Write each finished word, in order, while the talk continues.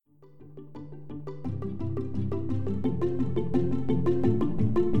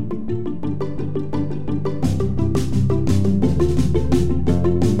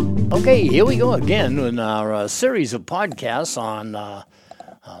Okay, here we go again in our series of podcasts on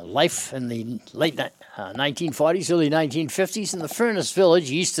life in the late 1940s, early 1950s in the Furnace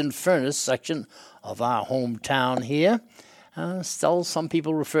Village, Eastern Furnace section of our hometown here. Still, some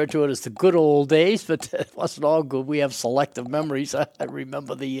people refer to it as the good old days, but it wasn't all good. We have selective memories. I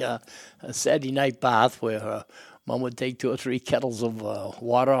remember the Saturday night bath where Mom would take 2 or 3 kettles of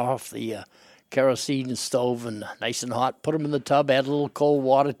water off the kerosene stove and nice and hot, put them in the tub, add a little cold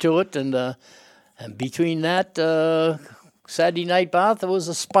water to it, and between that Saturday night bath, there was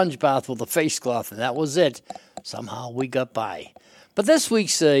a sponge bath with a face cloth, and that was it. Somehow we got by. But this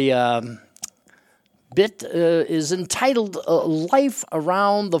week's bit is entitled Life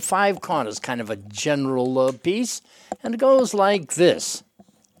Around the Five Corners, kind of a general piece, and it goes like this.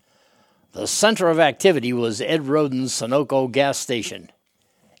 The center of activity was Ed Roden's Sunoco gas station.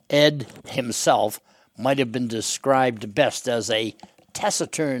 Ed himself might have been described best as a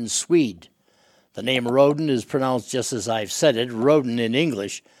taciturn Swede. The name Roden is pronounced just as I've said it, Roden in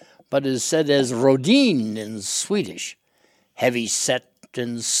English, but is said as Rodin in Swedish. Heavy-set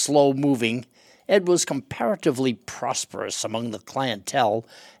and slow-moving, Ed was comparatively prosperous among the clientele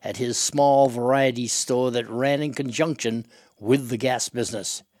at his small variety store that ran in conjunction with the gas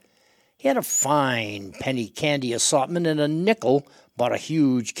business. He had a fine penny candy assortment, and a nickel bought a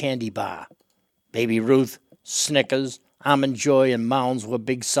huge candy bar. Baby Ruth, Snickers, Almond Joy, and Mounds were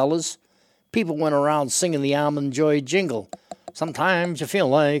big sellers. People went around singing the Almond Joy jingle. Sometimes you feel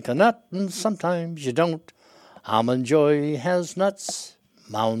like a nut, and sometimes you don't. Almond Joy has nuts,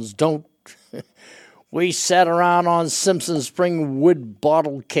 Mounds don't. We sat around on Simpson Spring wood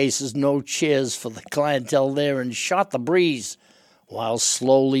bottle cases, no chairs for the clientele there, and shot the breeze while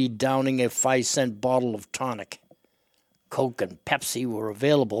slowly downing a 5-cent bottle of tonic. Coke and Pepsi were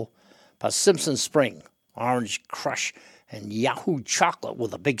available, but Simpson Spring, Orange Crush, and Yahoo Chocolate were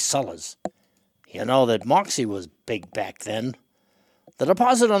the big sellers. You know that Moxie was big back then. The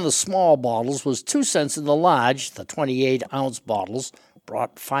deposit on the small bottles was 2 cents in the large. The 28-ounce bottles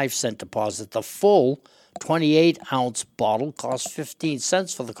brought 5-cent deposit. The full 28-ounce bottle cost 15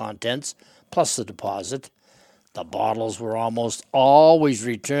 cents for the contents, plus the deposit. The bottles were almost always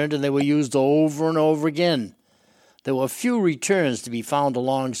returned, and they were used over and over again. There were few returns to be found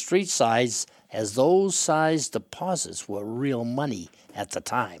along street sides, as those size deposits were real money at the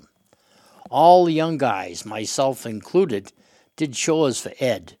time. All the young guys, myself included, did chores for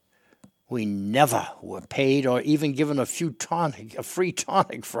Ed. We never were paid or even given a free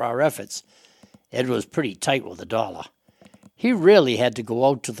tonic for our efforts. Ed was pretty tight with $1. He rarely had to go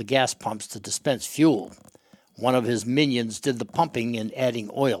out to the gas pumps to dispense fuel. One of his minions did the pumping and adding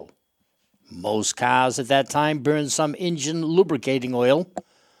oil. Most cars at that time burned some engine lubricating oil.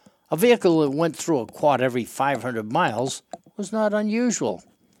 A vehicle that went through a quart every 500 miles was not unusual.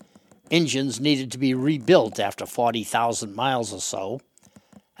 Engines needed to be rebuilt after 40,000 miles or so.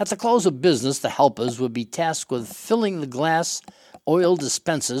 At the close of business, the helpers would be tasked with filling the glass oil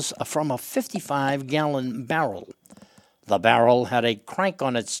dispensers from a 55-gallon barrel. The barrel had a crank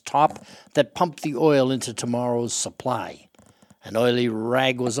on its top that pumped the oil into tomorrow's supply. An oily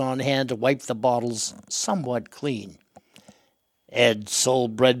rag was on hand to wipe the bottles somewhat clean. Ed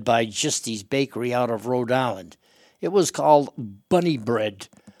sold bread by Gisty's Bakery out of Rhode Island. It was called bunny bread.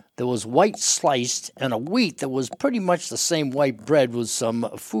 There was white sliced and a wheat that was pretty much the same white bread with some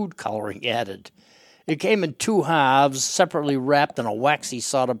food coloring added. It came in 2 halves, separately wrapped in a waxy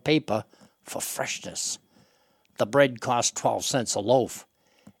sort of paper for freshness. The bread cost 12 cents a loaf.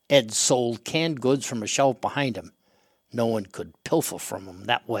 Ed sold canned goods from a shelf behind him. No one could pilfer from him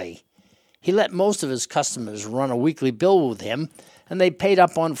that way. He let most of his customers run a weekly bill with him, and they paid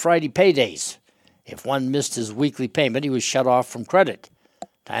up on Friday paydays. If one missed his weekly payment, he was shut off from credit.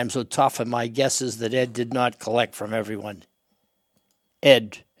 Times were tough, and my guess is that Ed did not collect from everyone.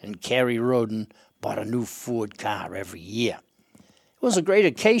 Ed and Carrie Roden bought a new Ford car every year. It was a great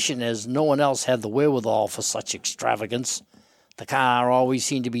occasion, as no one else had the wherewithal for such extravagance. The car always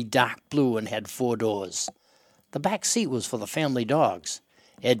seemed to be dark blue and had 4 doors. The back seat was for the family dogs.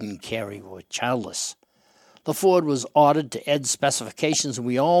 Ed and Carrie were childless. The Ford was ordered to Ed's specifications, and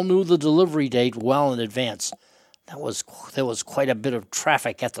we all knew the delivery date well in advance. There was quite a bit of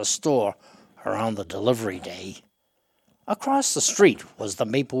traffic at the store around the delivery day. Across the street was the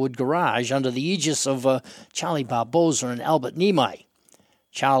Maplewood Garage under the aegis of Charlie Barboza and Albert Nemai.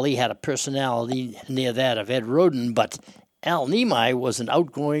 Charlie had a personality near that of Ed Roden, but Al Nemai was an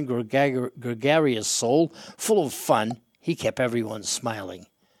outgoing, gregarious soul, full of fun. He kept everyone smiling.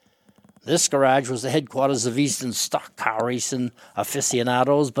 This garage was the headquarters of Eastern stock car racing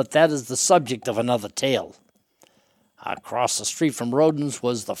aficionados, but that is the subject of another tale. Across the street from Roden's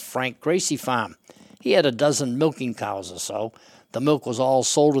was the Frank Gracie farm. He had a dozen milking cows or so. The milk was all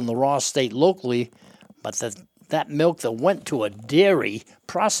sold in the raw state locally, but that milk that went to a dairy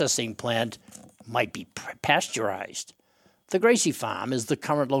processing plant might be pasteurized. The Gracie farm is the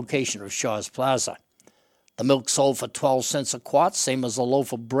current location of Shaw's Plaza. The milk sold for 12 cents a quart, same as a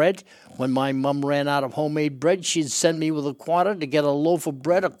loaf of bread. When my mom ran out of homemade bread, she'd send me with a quarter to get a loaf of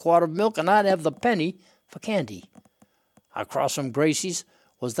bread, a quart of milk, and I'd have the penny for candy. Across from Gracie's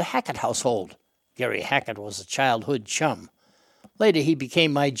was the Hackett household. Gary Hackett was a childhood chum. Later, he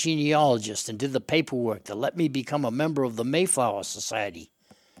became my genealogist and did the paperwork that let me become a member of the Mayflower Society.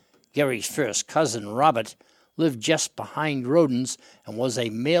 Gary's first cousin, Robert, lived just behind Roden's and was a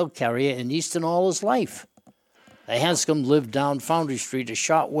mail carrier in Easton all his life. The Hanscom lived down Foundry Street a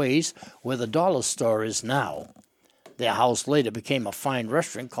short ways where the dollar store is now. Their house later became a fine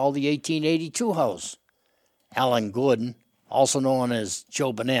restaurant called the 1882 House. Alan Gordon, also known as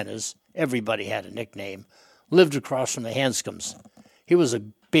Joe Bananas, everybody had a nickname, lived across from the Hanscoms. He was a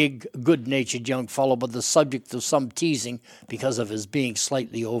big, good-natured young fellow, but the subject of some teasing because of his being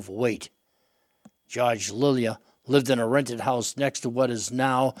slightly overweight. George Lilia lived in a rented house next to what is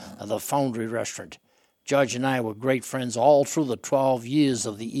now the Foundry restaurant. George and I were great friends all through the 12 years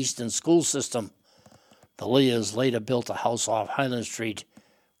of the Easton school system. The Lilias later built a house off Highland Street.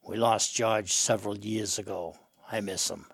 We lost George several years ago. I miss him.